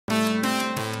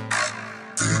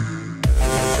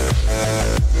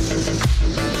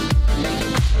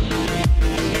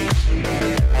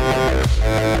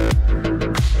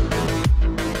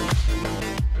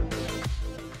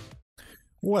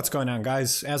What's going on,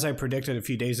 guys? As I predicted a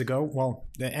few days ago, well,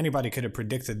 anybody could have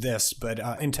predicted this, but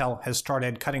Intel has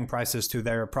started cutting prices to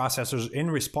their processors in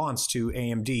response to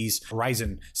AMD's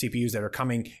Ryzen CPUs that are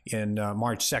coming in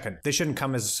March 2nd. They shouldn't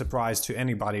come as a surprise to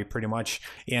anybody, pretty much,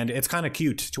 and it's kind of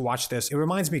cute to watch this. It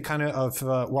reminds me kind of,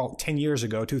 well, 10 years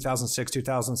ago, 2006,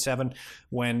 2007,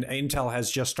 when Intel has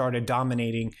just started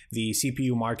dominating the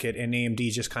CPU market and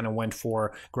AMD just kind of went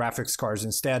for graphics cards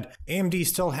instead. AMD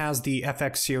still has the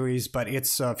FX series, but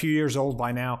it's a few years old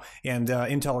by now, and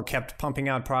Intel kept pumping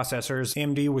out processors.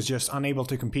 AMD was just unable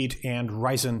to compete, and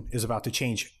Ryzen is about to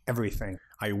change everything.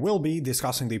 I will be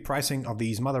discussing the pricing of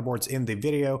these motherboards in the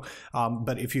video,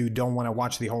 but if you don't want to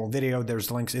watch the whole video,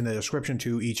 there's links in the description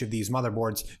to each of these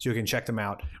motherboards so you can check them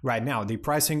out right now. The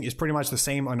pricing is pretty much the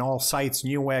same on all sites,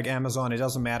 Newegg, Amazon, it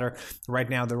doesn't matter. Right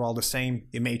now they're all the same.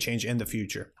 It may change in the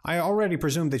future. I already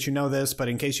presume that you know this, but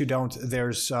in case you don't,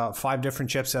 there's 5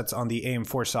 different chipsets on the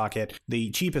AM4 socket.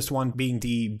 The cheapest one being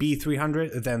the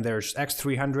B300, then there's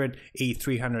X300,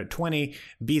 A320,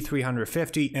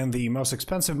 B350, and the most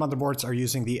expensive motherboards are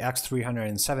using the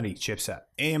X370 chipset.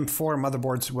 AM4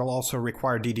 motherboards will also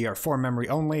require DDR4 memory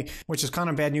only, which is kind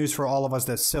of bad news for all of us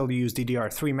that still use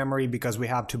DDR3 memory, because we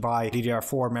have to buy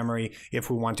DDR4 memory if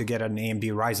we want to get an AMD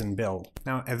Ryzen build.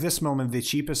 Now, at this moment, the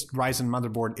cheapest Ryzen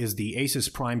motherboard is the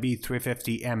Asus Prime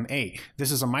B350 MA.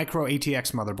 This is a micro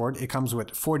ATX motherboard. It comes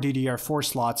with 4 DDR4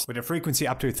 slots with a frequency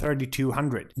up to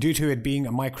 3200. Due to it being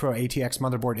a micro ATX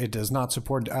motherboard, it does not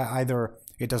support either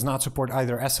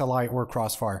SLI or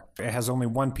Crossfire. It has only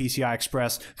one PCI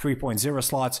Express 3.0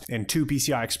 slots and 2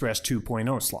 PCI Express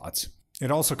 2.0 slots. It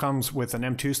also comes with an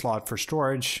M2 slot for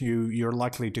storage. You're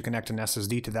likely to connect an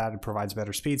SSD to that. It provides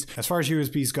better speeds. As far as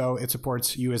USBs go, it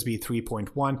supports USB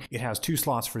 3.1. It has 2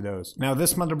 slots for those. Now,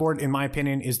 this motherboard, in my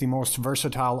opinion, is the most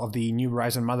versatile of the new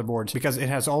Ryzen motherboards because it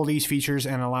has all these features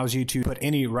and allows you to put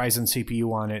any Ryzen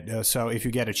CPU on it. So if you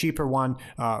get a cheaper one,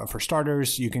 for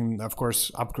starters, you can, of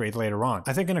course, upgrade later on.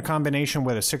 I think in a combination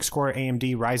with a 6-core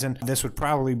AMD Ryzen, this would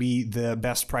probably be the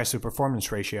best price to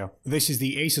performance ratio. This is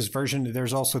the Asus version.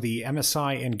 There's also the MSI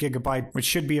and Gigabyte, which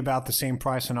should be about the same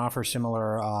price and offer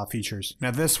similar features.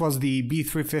 Now, this was the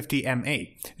B350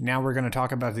 M8. Now we're going to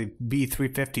talk about the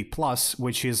B350 Plus,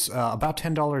 which is about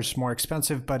 $10 more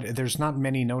expensive, but there's not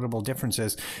many notable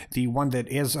differences. The one that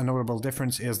is a notable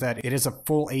difference is that it is a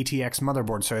full ATX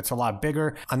motherboard, so it's a lot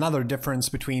bigger. Another difference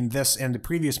between this and the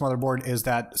previous motherboard is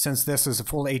that since this is a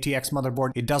full ATX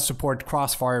motherboard, it does support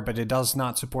Crossfire, but it does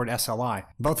not support SLI.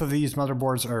 Both of these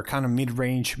motherboards are kind of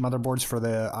mid-range motherboards for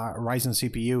the Ryzen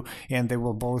CPU, and they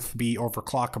will both be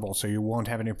overclockable, so you won't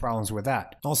have any problems with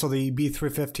that. Also, the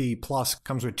B350 Plus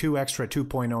comes with 2 extra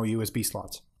 2.0 USB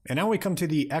slots. And now we come to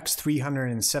the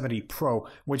X370 Pro,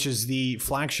 which is the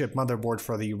flagship motherboard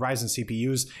for the Ryzen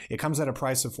CPUs. It comes at a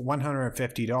price of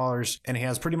 $150, and it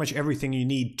has pretty much everything you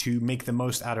need to make the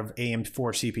most out of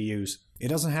AM4 CPUs. It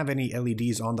doesn't have any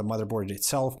LEDs on the motherboard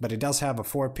itself, but it does have a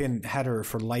 4-pin header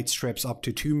for light strips up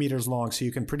to 2 meters long, so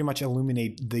you can pretty much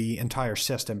illuminate the entire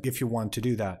system if you want to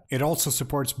do that. It also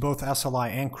supports both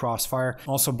SLI and Crossfire.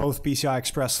 Also, both PCI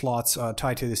Express slots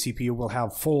tied to the CPU will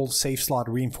have full safe slot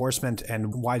reinforcement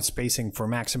and wide spacing for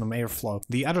maximum airflow.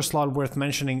 The other slot worth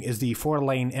mentioning is the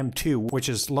 4-lane M2, which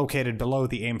is located below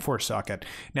the AM4 socket.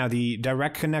 Now, the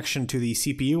direct connection to the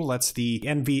CPU lets the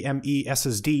NVMe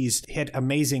SSDs hit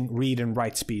amazing read and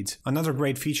write speeds. Another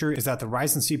great feature is that the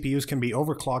Ryzen CPUs can be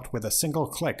overclocked with a single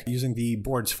click using the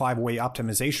board's 5-way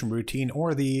optimization routine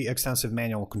or the extensive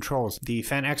manual controls. The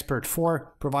Fan Expert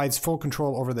 4 provides full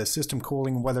control over the system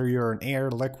cooling, whether you're an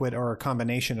air, liquid, or a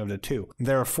combination of the two.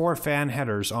 There are 4 fan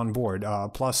headers on board,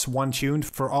 plus one tuned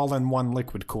for all-in-one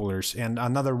liquid coolers, and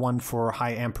another one for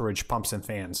high amperage pumps and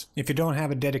fans. If you don't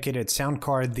have a dedicated sound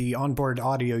card, the onboard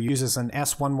audio uses an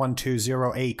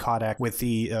S1120A codec with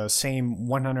the same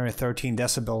 113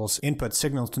 decibels input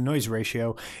signal to noise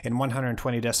ratio and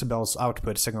 120 decibels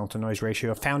output signal to noise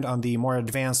ratio found on the more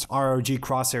advanced ROG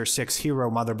Crosshair 6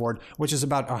 Hero motherboard, which is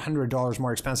about $100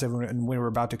 more expensive, and we're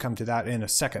about to come to that in a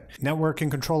second. Networking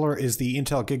controller is the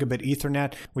Intel Gigabit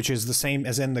Ethernet, which is the same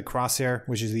as in the Crosshair,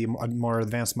 which is the more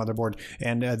advanced motherboard,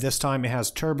 and this time it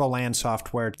has TurboLAN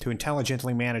software to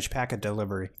intelligently manage packet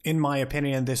delivery. In my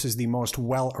opinion, this is the most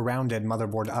well-rounded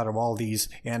motherboard out of all these,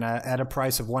 and at a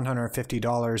price of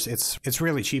 $150, it's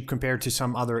really cheap compared to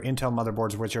some other Intel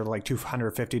motherboards, which are like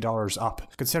 $250 up.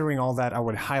 Considering all that, I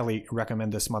would highly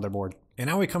recommend this motherboard. And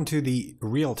now we come to the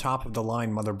real top of the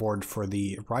line motherboard for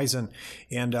the Ryzen,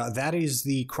 and that is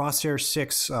the Crosshair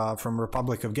 6 from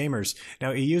Republic of Gamers. Now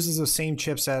it uses the same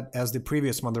chipset as the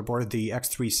previous motherboard, the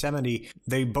X370.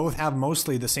 They both have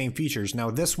mostly the same features. Now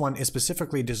this one is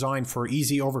specifically designed for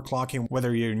easy overclocking,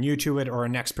 whether you're new to it or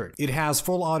an expert. It has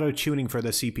full auto tuning for the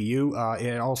CPU.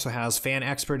 It also has fan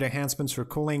expert enhancements for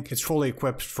cooling. It's fully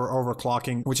equipped for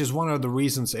overclocking, which is one of the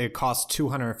reasons it costs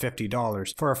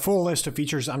 $250. For a full list of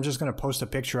features, I'm just going to post a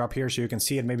picture up here so you can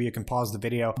see it. Maybe you can pause the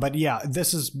video. But yeah,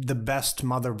 this is the best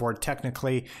motherboard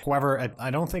technically. However, I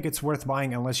don't think it's worth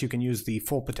buying unless you can use the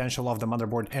full potential of the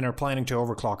motherboard and are planning to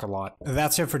overclock a lot.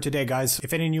 That's it for today, guys.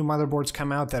 If any new motherboards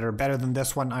come out that are better than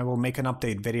this one, I will make an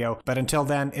update video. But until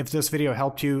then, if this video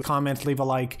helped you, comment, leave a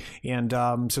like, and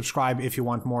subscribe if you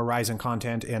want more Ryzen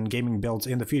content and gaming builds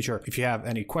in the future. If you have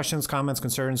any questions, comments,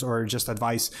 concerns, or just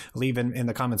advice, leave in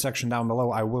the comment section down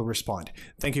below. I will respond.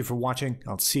 Thank you for watching.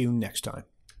 I'll see you next time.